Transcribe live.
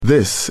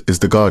This is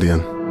The Guardian.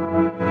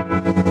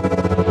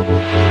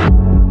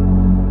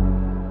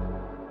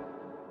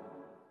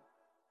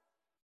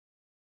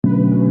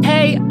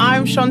 Hey,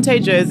 I'm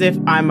Shantae Joseph.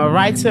 I'm a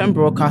writer and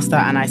broadcaster,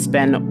 and I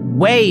spend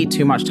way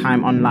too much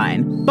time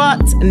online.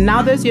 But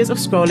now those years of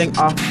scrolling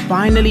are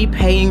finally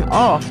paying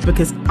off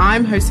because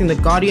I'm hosting The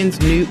Guardian's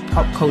new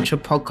pop culture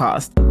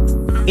podcast.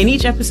 In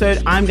each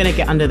episode, I'm going to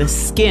get under the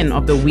skin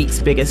of the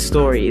week's biggest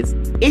stories.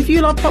 If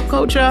you love pop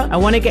culture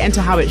and want to get into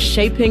how it's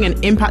shaping and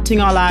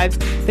impacting our lives,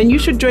 then you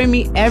should join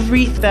me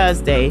every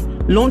Thursday,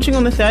 launching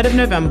on the 3rd of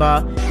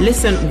November.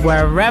 Listen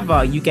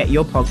wherever you get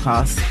your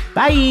podcasts.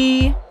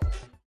 Bye!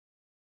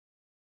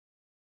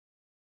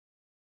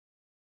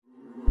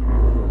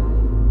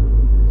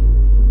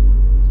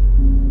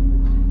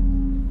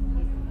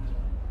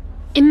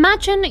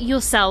 Imagine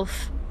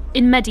yourself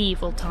in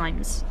medieval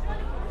times,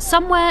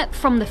 somewhere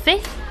from the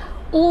 5th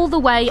all the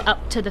way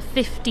up to the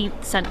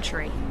 15th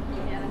century.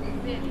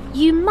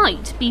 You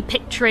might be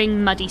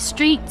picturing muddy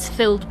streets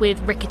filled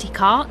with rickety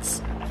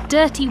carts,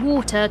 dirty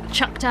water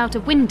chucked out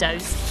of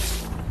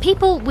windows,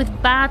 people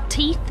with bad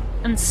teeth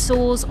and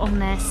sores on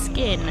their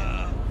skin,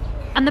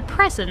 and the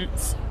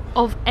presence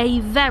of a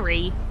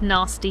very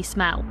nasty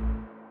smell.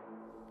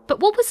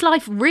 But what was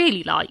life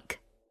really like?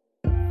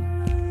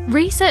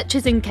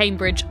 Researchers in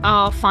Cambridge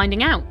are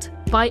finding out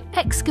by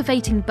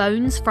excavating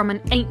bones from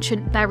an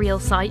ancient burial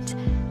site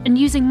and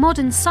using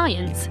modern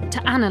science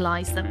to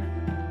analyse them.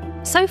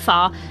 So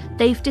far,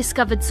 they've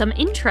discovered some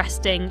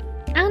interesting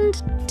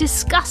and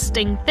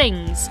disgusting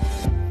things: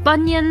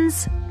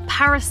 bunions,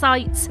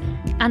 parasites,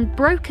 and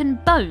broken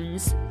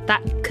bones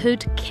that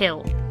could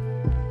kill.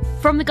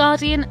 From The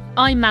Guardian,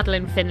 I'm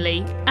Madeleine Finlay,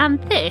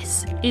 and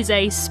this is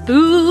a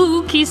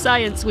spooky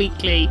Science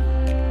Weekly.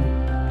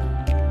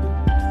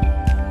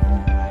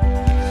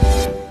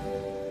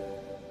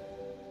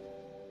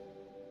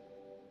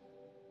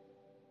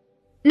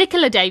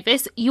 Nicola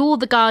Davis, you're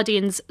The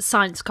Guardian's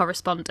science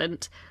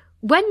correspondent.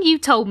 When you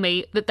told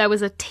me that there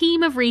was a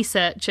team of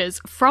researchers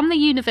from the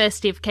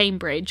University of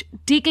Cambridge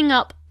digging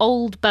up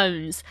old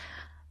bones,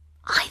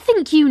 I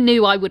think you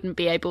knew I wouldn't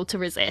be able to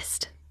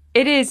resist.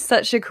 It is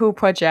such a cool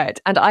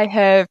project, and I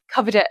have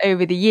covered it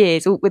over the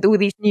years with all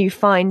these new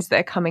finds that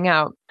are coming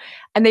out.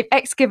 And they've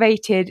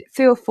excavated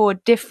 3 or 4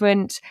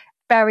 different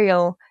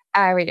burial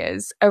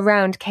areas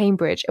around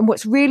Cambridge. And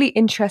what's really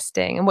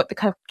interesting, and what the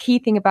kind of key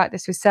thing about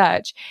this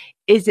research,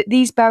 is that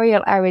these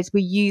burial areas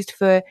were used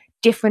for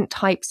different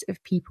types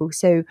of people.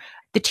 So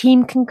the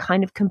team can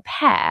kind of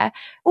compare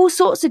all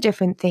sorts of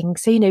different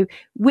things. So,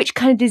 which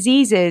kind of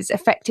diseases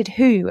affected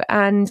who,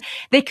 and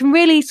they can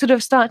really sort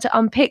of start to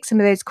unpick some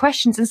of those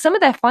questions. And some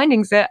of their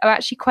findings are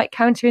actually quite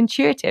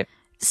counterintuitive.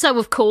 So,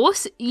 of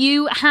course,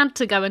 you had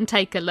to go and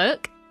take a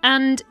look.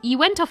 And you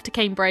went off to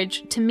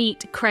Cambridge to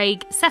meet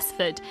Craig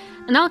Sesford,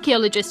 an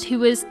archaeologist who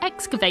was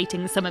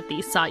excavating some of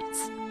these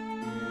sites.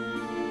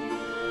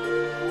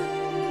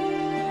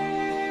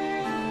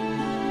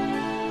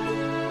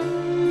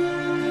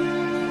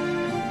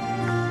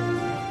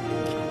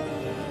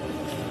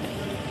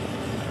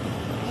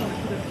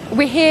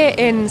 We're here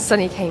in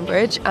sunny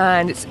Cambridge,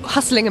 and it's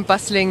hustling and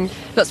bustling,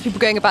 lots of people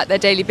going about their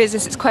daily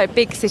business. It's quite a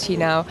big city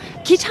now.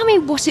 Can you tell me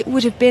what it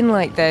would have been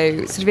like,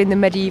 though, sort of in the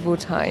medieval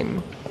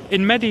time?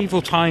 In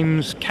medieval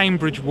times,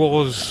 Cambridge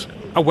was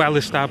a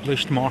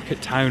well-established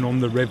market town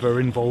on the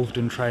river involved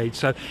in trade.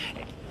 So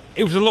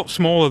it was a lot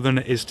smaller than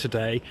it is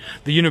today.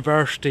 The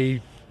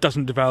university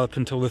doesn't develop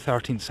until the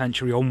 13th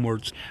century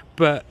onwards.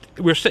 But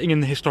we're sitting in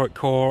the historic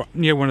core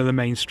near one of the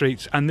main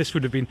streets, and this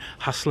would have been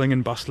hustling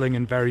and bustling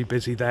and very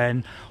busy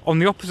then. On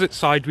the opposite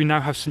side, we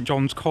now have St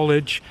John's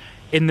College.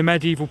 In the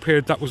medieval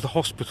period, that was the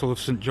Hospital of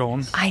St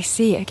John. I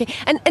see, okay.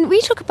 And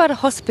we talk about a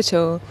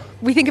hospital,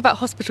 we think about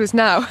hospitals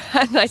now,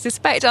 and I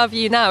suspect our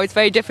view now is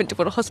very different to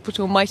what a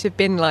hospital might have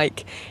been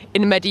like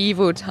in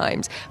medieval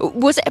times.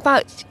 Was it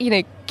about,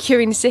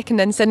 curing the sick and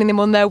then sending them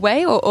on their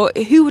way, or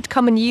who would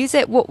come and use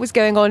it? What was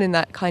going on in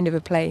that kind of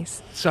a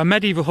place? So a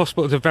medieval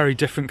hospital is a very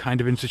different kind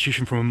of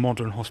institution from a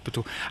modern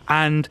hospital,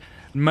 and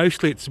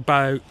mostly it's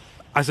about,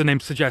 as the name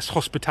suggests,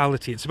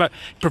 hospitality. It's about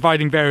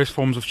providing various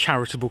forms of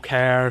charitable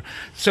care.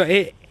 So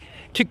it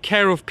took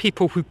care of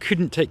people who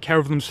couldn't take care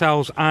of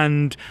themselves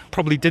and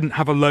probably didn't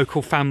have a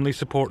local family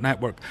support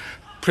network.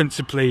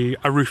 Principally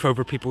a roof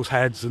over people's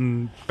heads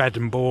and bed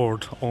and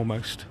board,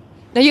 almost.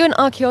 Now, you're an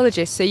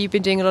archaeologist, so you've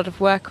been doing a lot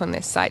of work on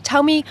this site.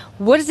 Tell me,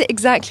 what is it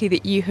exactly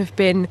that you have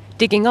been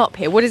digging up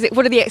here? What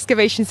are the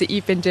excavations that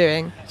you've been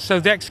doing? So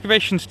the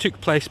excavations took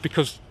place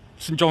because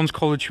St John's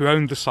College, who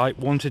owned the site,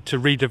 wanted to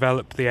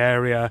redevelop the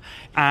area,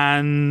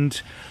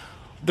 and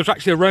there's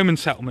actually a Roman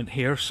settlement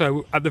here.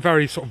 So at the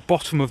very sort of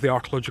bottom of the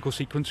archaeological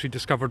sequence, we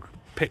discovered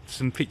pits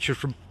and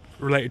features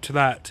related to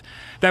that.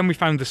 Then we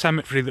found the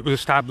cemetery that was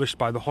established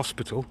by the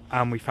hospital,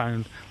 and we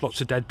found lots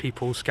of dead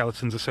people,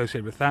 skeletons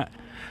associated with that.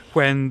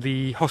 When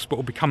the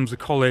hospital becomes a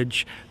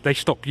college, they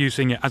stop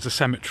using it as a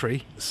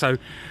cemetery. So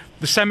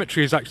the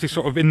cemetery is actually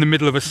sort of in the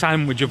middle of a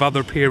sandwich of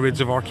other periods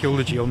of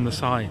archaeology on the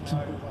site.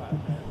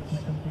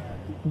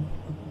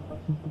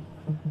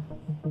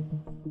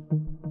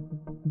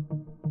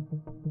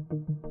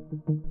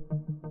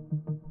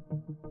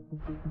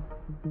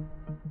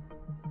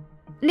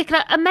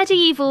 Nicola, a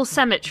medieval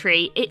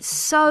cemetery, it's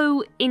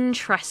so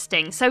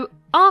interesting. So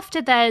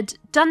after they'd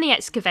done the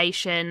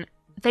excavation,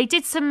 they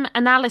did some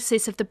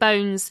analysis of the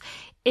bones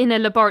in a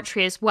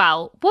laboratory as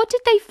well. What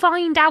did they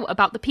find out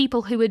about the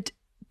people who had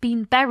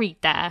been buried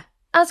there?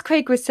 As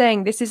Craig was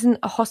saying, this isn't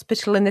a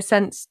hospital in the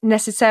sense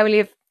necessarily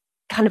of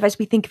kind of as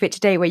we think of it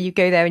today, where you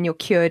go there and you're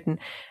cured. And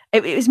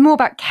it was more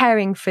about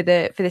caring for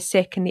the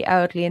sick and the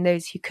elderly and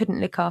those who couldn't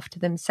look after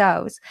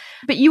themselves.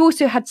 But you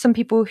also had some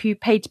people who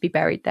paid to be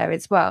buried there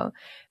as well.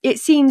 It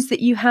seems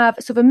that you have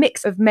sort of a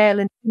mix of male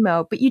and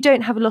female, but you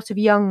don't have a lot of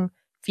young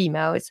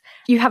females.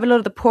 You have a lot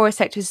of the poorer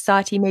sector of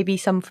society, maybe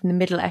some from the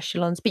middle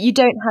echelons, but you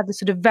don't have the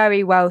sort of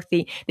very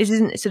wealthy. This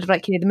isn't sort of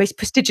like, the most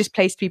prestigious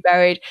place to be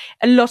buried.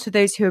 A lot of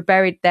those who were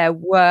buried there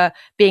were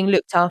being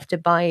looked after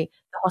by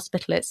the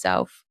hospital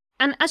itself.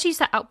 And as you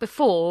set out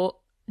before,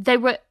 they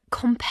were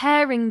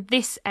comparing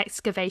this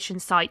excavation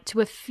site to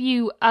a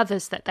few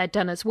others that they'd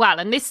done as well.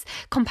 And this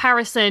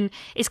comparison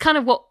is kind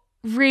of what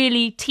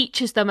really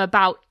teaches them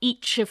about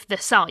each of the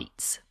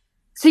sites.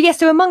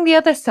 So among the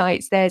other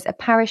sites, there's a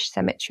parish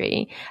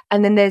cemetery,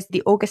 and then there's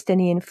the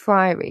Augustinian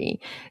friary,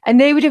 and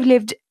they would have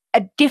lived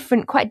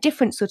quite a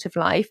different sort of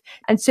life.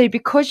 And so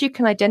because you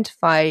can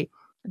identify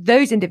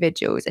those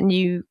individuals and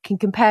you can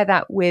compare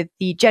that with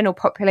the general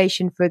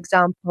population, for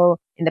example,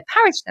 in the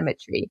parish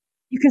cemetery,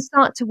 you can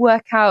start to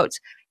work out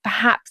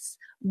perhaps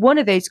one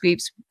of those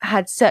groups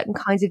had certain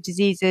kinds of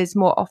diseases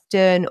more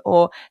often,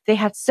 or they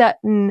had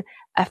certain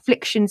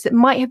afflictions that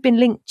might have been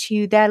linked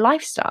to their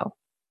lifestyle.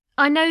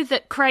 I know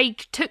that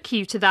Craig took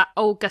you to that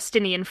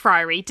Augustinian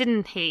friary,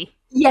 didn't he?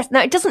 Yes.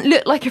 Now, it doesn't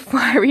look like a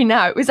friary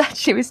now. It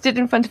was stood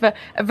in front of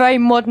a very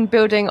modern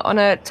building on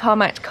a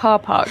tarmac car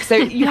park. So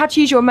you had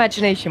to use your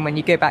imagination when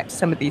you go back to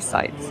some of these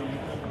sites.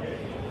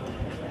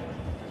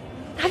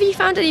 Have you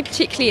found any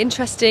particularly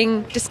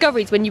interesting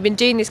discoveries when you've been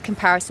doing these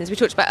comparisons? We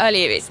talked about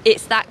earlier,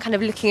 it's that kind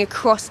of looking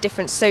across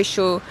different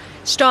social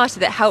strata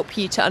that help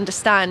you to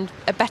understand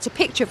a better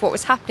picture of what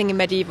was happening in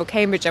medieval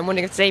Cambridge. I'm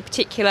wondering if there's any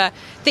particular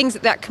things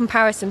that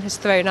comparison has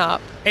thrown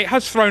up. It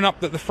has thrown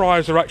up that the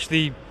friars are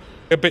actually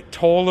a bit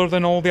taller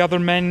than all the other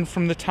men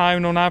from the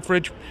town on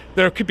average.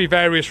 There could be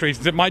various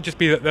reasons. It might just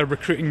be that they're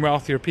recruiting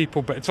wealthier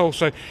people, but it's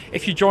also,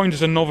 if you joined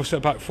as a novice at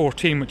about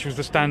 14, which was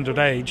the standard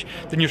age,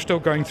 then you're still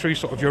going through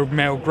sort of your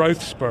male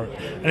growth spurt.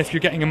 And if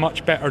you're getting a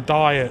much better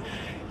diet,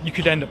 you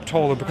could end up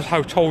taller, because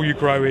how tall you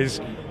grow is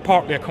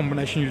partly a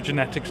combination of your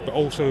genetics, but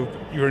also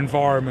your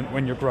environment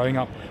when you're growing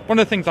up. One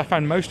of the things I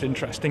found most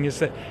interesting is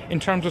that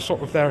in terms of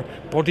sort of their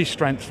body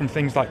strength from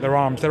things like their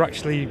arms, they're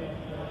actually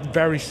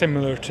very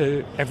similar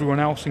to everyone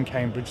else in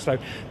Cambridge. So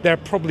they're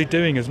probably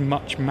doing as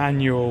much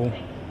manual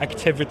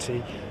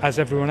activity as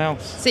everyone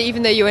else. So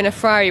even though you're in a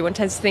friary, one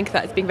tends to think of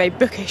that as being very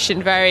bookish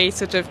and very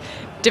sort of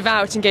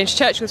devout and going to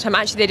church all the time.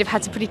 Actually, they'd have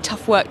had some pretty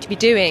tough work to be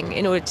doing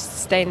in order to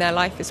sustain their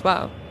life as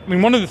well. I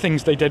mean, one of the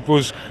things they did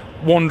was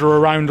wander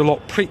around a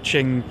lot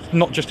preaching,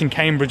 not just in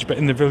Cambridge but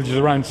in the villages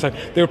around, so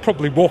they were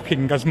probably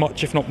walking as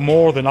much if not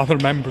more than other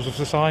members of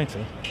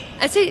society.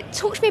 And so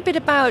talk to me a bit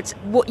about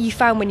what you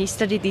found when you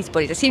studied these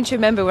bodies. I seem to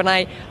remember when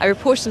I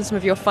reported on some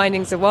of your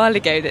findings a while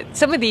ago that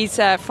some of these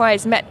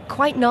friars met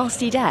quite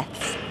nasty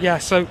deaths. Yeah,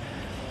 so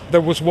there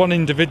was one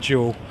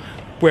individual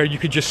where you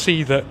could just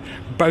see that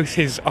both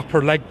his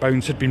upper leg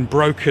bones had been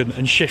broken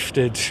and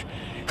shifted.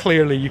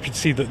 Clearly you could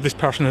see that this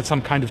person had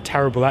some kind of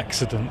terrible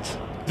accident.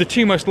 The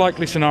two most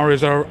likely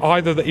scenarios are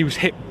either that he was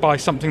hit by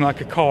something like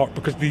a cart,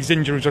 because these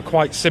injuries are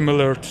quite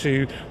similar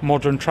to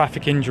modern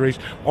traffic injuries,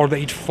 or that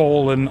he'd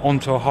fallen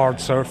onto a hard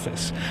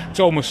surface. It's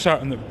almost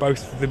certain that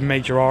both the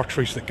major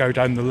arteries that go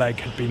down the leg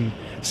had been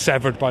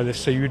severed by this,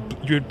 so you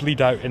would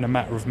bleed out in a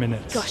matter of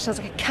minutes. Gosh, sounds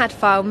like a CAD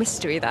file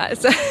mystery, that.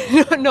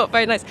 It's not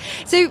very nice.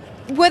 So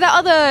were there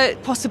other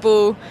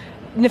possible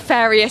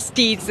nefarious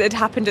deeds that had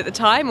happened at the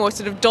time, or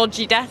sort of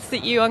dodgy deaths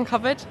that you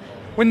uncovered?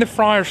 When the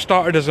friars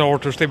started as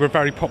orders, they were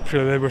very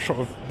popular, they were sort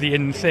of the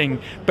in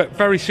thing, but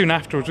very soon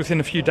afterwards, within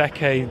a few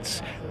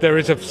decades, there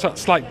is a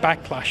slight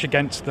backlash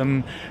against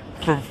them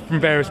from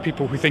various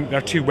people who think they're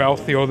too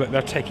wealthy or that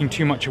they're taking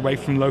too much away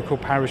from local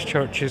parish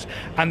churches,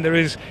 and there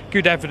is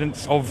good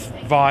evidence of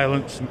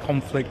violence and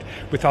conflict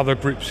with other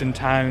groups in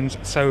towns.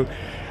 So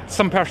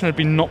some person had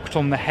been knocked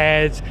on the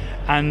head,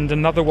 and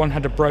another one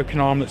had a broken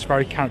arm that's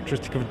very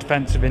characteristic of a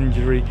defensive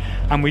injury.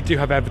 And we do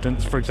have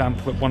evidence, for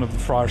example, that one of the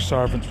friar's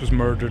servants was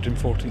murdered in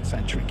 14th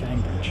century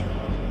Cambridge.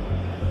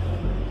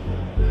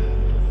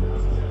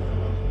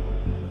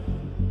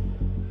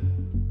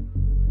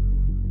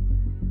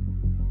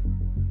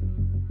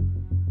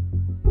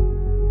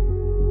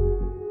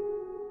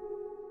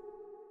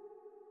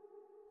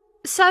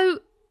 So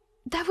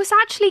there was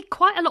actually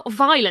quite a lot of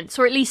violence,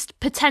 or at least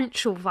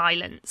potential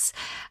violence,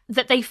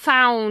 that they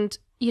found,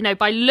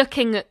 by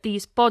looking at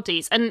these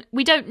bodies. And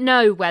we don't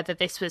know whether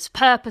this was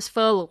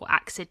purposeful or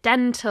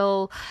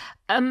accidental.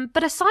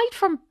 But aside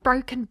from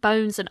broken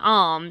bones and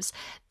arms,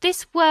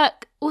 this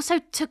work also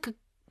took a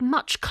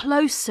much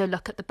closer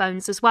look at the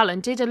bones as well,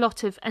 and did a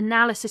lot of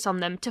analysis on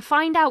them to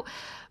find out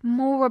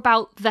more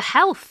about the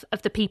health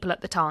of the people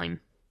at the time.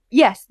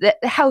 yes, the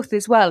health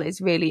as well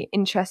is really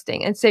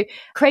interesting. And so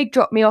Craig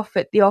dropped me off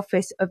at the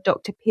office of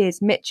Dr.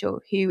 Piers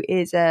Mitchell, who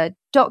is a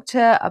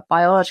doctor, a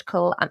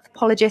biological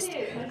anthropologist,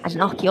 and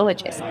an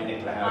archaeologist. Should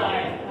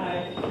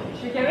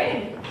we go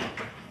in?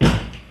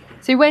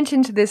 So we went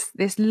into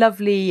this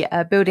lovely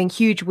building,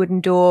 huge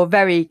wooden door,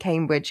 very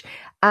Cambridge.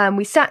 And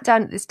we sat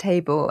down at this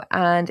table,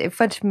 and in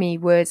front of me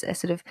was a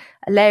sort of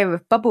a layer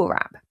of bubble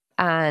wrap.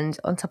 And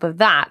on top of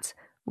that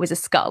was a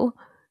skull.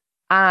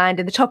 And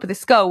in the top of the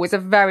skull was a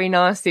very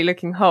nasty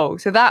looking hole.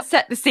 So that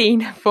set the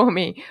scene for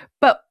me.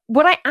 But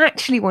what I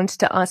actually wanted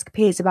to ask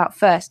Piers about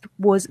first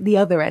was the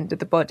other end of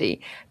the body,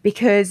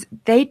 because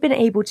they'd been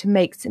able to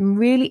make some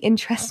really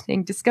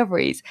interesting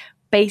discoveries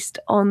based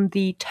on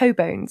the toe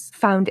bones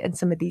found in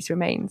some of these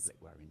remains.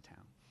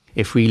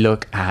 If we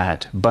look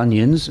at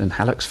bunions and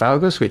hallux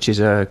valgus, which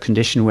is a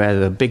condition where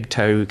the big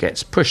toe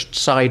gets pushed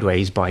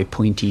sideways by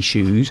pointy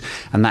shoes,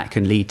 and that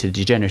can lead to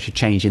degenerative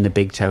change in the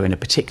big toe in a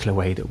particular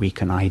way that we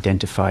can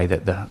identify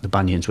that the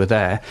bunions were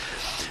there,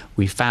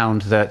 we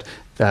found that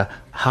the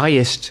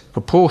highest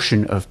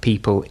proportion of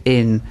people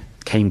in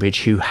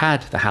Cambridge who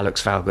had the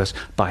hallux valgus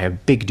by a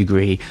big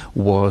degree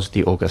was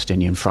the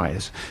Augustinian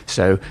friars.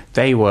 So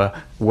they were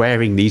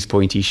wearing these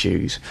pointy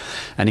shoes.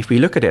 And if we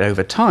look at it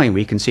over time,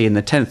 we can see in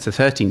the 10th to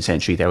 13th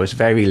century there was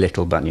very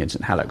little bunions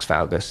and hallux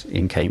valgus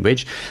in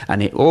Cambridge,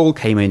 and it all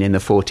came in the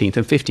 14th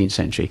and 15th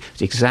century.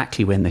 It's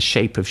exactly when the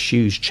shape of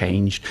shoes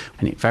changed,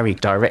 and it very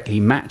directly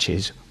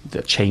matches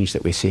the change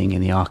that we're seeing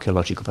in the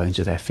archaeological bones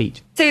of their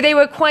feet. So they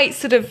were quite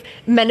sort of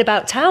men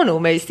about town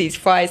almost, these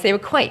friars. They were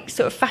quite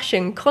sort of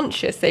fashion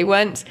conscious. They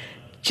weren't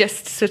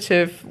just sort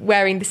of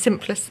wearing the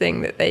simplest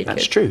thing that they could.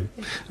 That's true.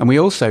 And we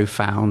also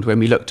found, when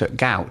we looked at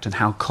gout and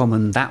how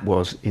common that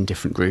was in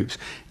different groups,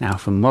 now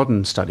from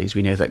modern studies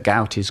we know that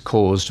gout is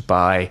caused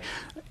by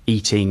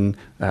eating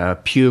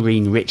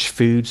purine-rich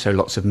food, so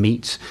lots of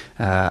meats,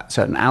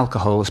 certain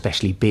alcohol,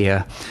 especially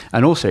beer,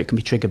 and also it can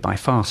be triggered by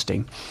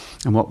fasting.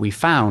 And what we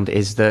found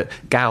is that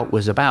gout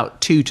was about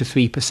 2 to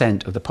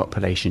 3% of the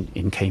population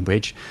in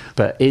Cambridge,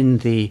 but in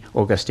the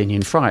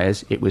Augustinian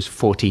friars, it was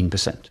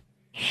 14%.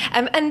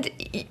 And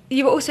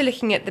you were also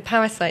looking at the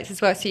parasites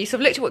as well. So you sort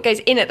of looked at what goes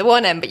in at the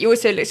one end, but you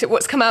also looked at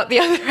what's come out the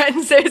other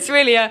end. So it's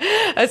really a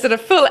sort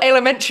of full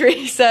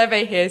alimentary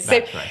survey here.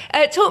 So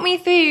right. Talk me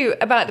through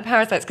about the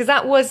parasites,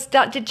 because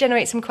that did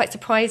generate some quite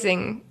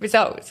surprising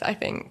results, I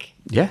think.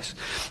 Yes.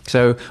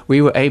 So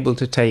we were able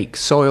to take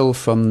soil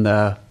from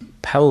the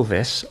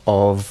pelvis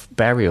of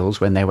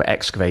burials when they were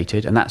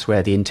excavated, and that's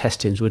where the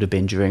intestines would have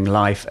been during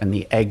life, and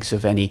the eggs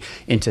of any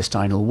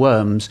intestinal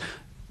worms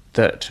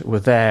that were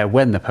there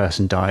when the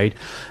person died.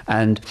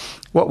 And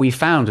what we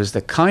found is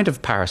the kind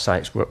of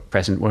parasites were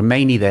present were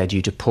mainly there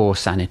due to poor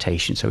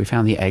sanitation. So we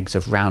found the eggs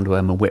of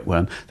roundworm and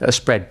whipworm that are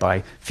spread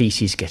by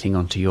feces getting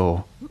onto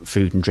your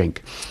food and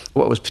drink.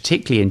 What was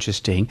particularly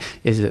interesting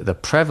is that the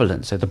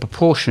prevalence, so the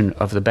proportion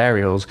of the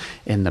burials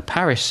in the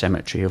parish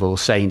cemetery of All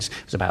Saints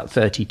was about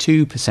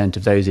 32%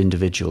 of those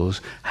individuals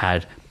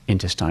had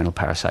intestinal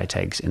parasite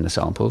eggs in the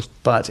samples,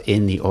 but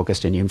in the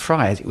Augustinian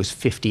friars it was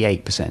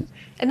 58%.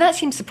 And that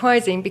seems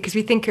surprising, because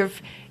we think of,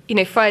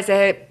 friars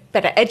are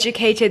better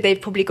educated,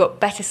 they've probably got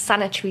better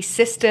sanitary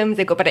systems,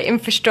 they've got better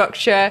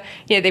infrastructure,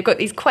 they've got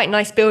these quite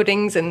nice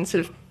buildings and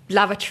sort of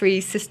lavatory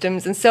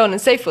systems and so on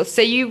and so forth.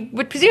 So you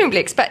would presumably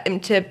expect them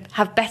to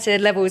have better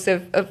levels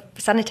of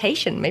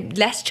sanitation, maybe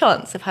less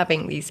chance of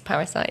having these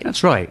parasites.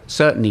 That's right.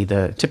 Certainly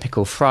the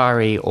typical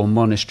friary or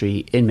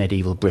monastery in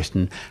medieval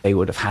Britain, they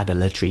would have had a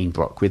latrine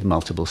block with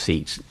multiple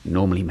seats,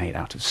 normally made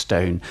out of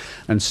stone.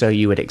 And so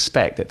you would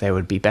expect that there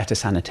would be better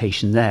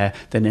sanitation there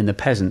than in the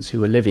peasants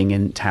who were living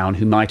in town,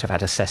 who might have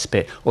had a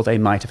cesspit, or they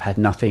might have had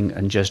nothing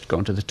and just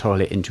gone to the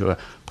toilet into a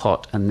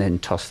pot and then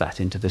tossed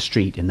that into the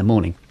street in the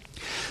morning.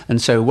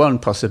 And so one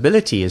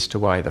possibility as to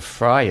why the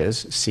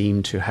friars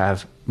seem to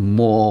have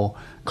more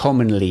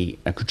commonly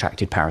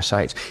contracted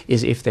parasites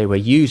is if they were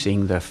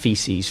using the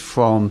feces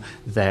from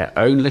their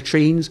own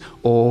latrines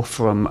or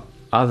from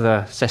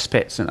other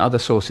cesspits and other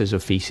sources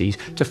of feces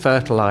to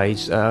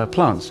fertilise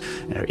plants.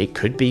 It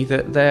could be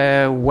that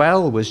their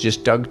well was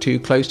just dug too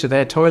close to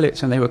their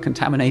toilets and they were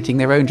contaminating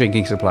their own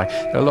drinking supply.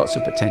 There are lots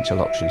of potential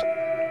options.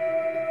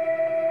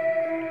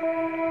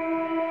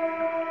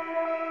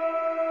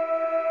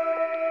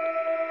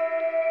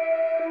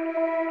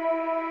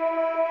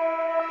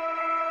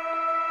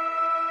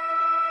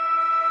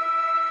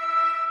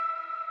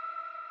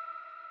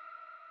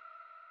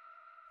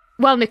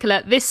 Well,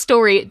 Nicola, this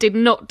story did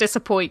not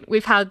disappoint.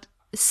 We've had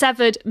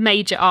severed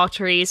major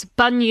arteries,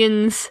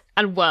 bunions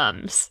and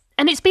worms.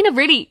 And it's been a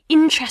really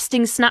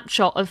interesting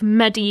snapshot of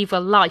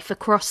medieval life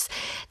across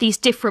these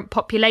different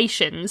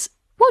populations.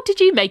 What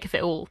did you make of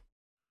it all?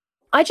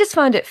 I just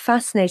found it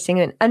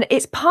fascinating. And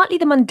it's partly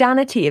the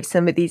mundanity of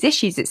some of these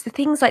issues. It's the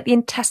things like the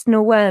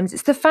intestinal worms.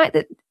 It's the fact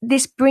that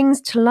this brings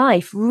to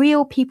life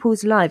real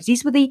people's lives.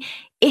 These were the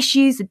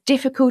issues, the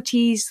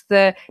difficulties,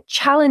 the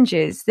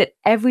challenges that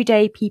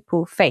everyday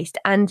people faced.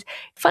 And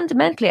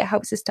fundamentally, it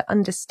helps us to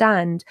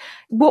understand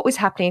what was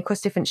happening across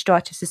different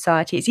strata of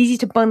society. It's easy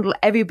to bundle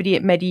everybody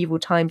at medieval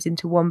times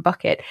into one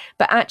bucket,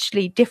 but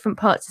actually different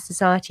parts of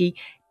society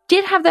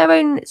did have their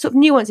own sort of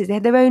nuances. They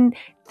had their own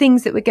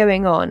things that were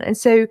going on. And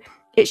so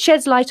it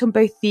sheds light on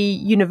both the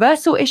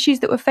universal issues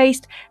that were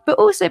faced, but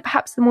also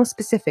perhaps the more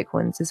specific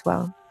ones as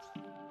well.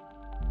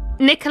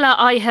 Nicola,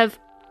 I have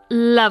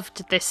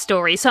loved this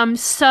story, so I'm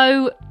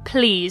so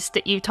pleased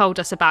that you told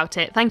us about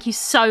it. Thank you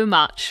so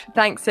much.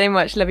 Thanks so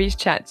much. Lovely to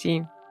chat to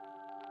you.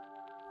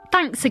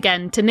 Thanks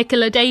again to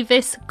Nicola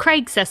Davis,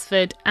 Craig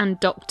Sesford and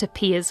Dr.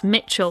 Piers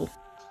Mitchell.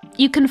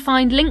 You can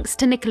find links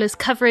to Nicola's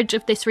coverage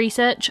of this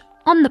research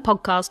on the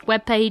podcast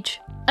webpage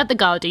at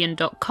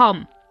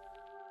theguardian.com.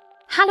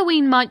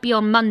 Halloween might be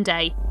on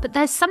Monday, but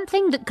there's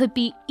something that could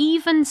be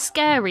even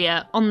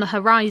scarier on the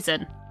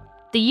horizon: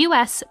 the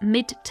US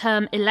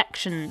midterm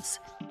elections.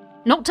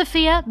 Not to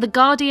fear, The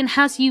Guardian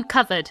has you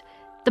covered.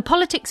 The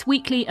Politics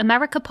Weekly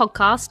America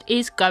podcast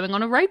is going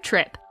on a road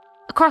trip.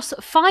 Across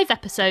 5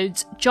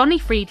 episodes, Johnny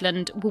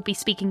Friedland will be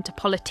speaking to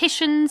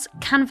politicians,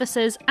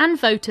 canvassers and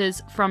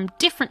voters from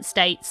different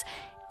states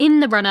in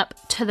the run-up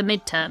to the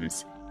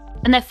midterms.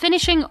 And they're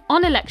finishing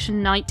on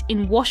election night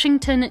in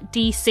Washington,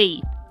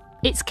 D.C.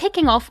 It's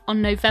kicking off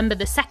on November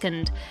the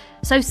 2nd,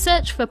 so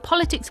search for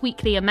Politics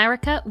Weekly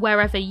America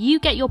wherever you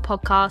get your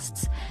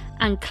podcasts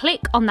and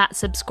click on that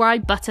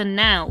subscribe button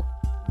now.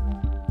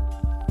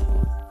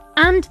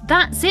 And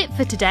that's it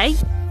for today.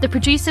 The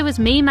producer was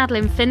me,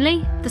 Madeleine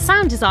Finlay, the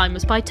sound design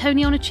was by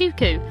Tony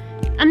Onachuku,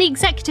 and the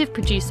executive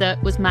producer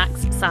was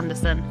Max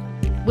Sanderson.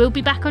 We'll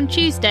be back on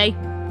Tuesday.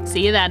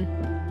 See you then.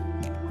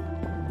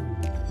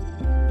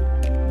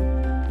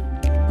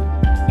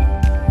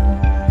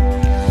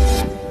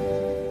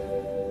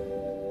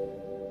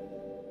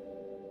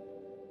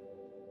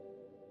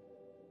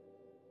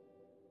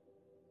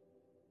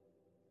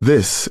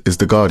 This is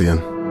The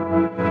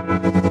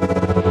Guardian.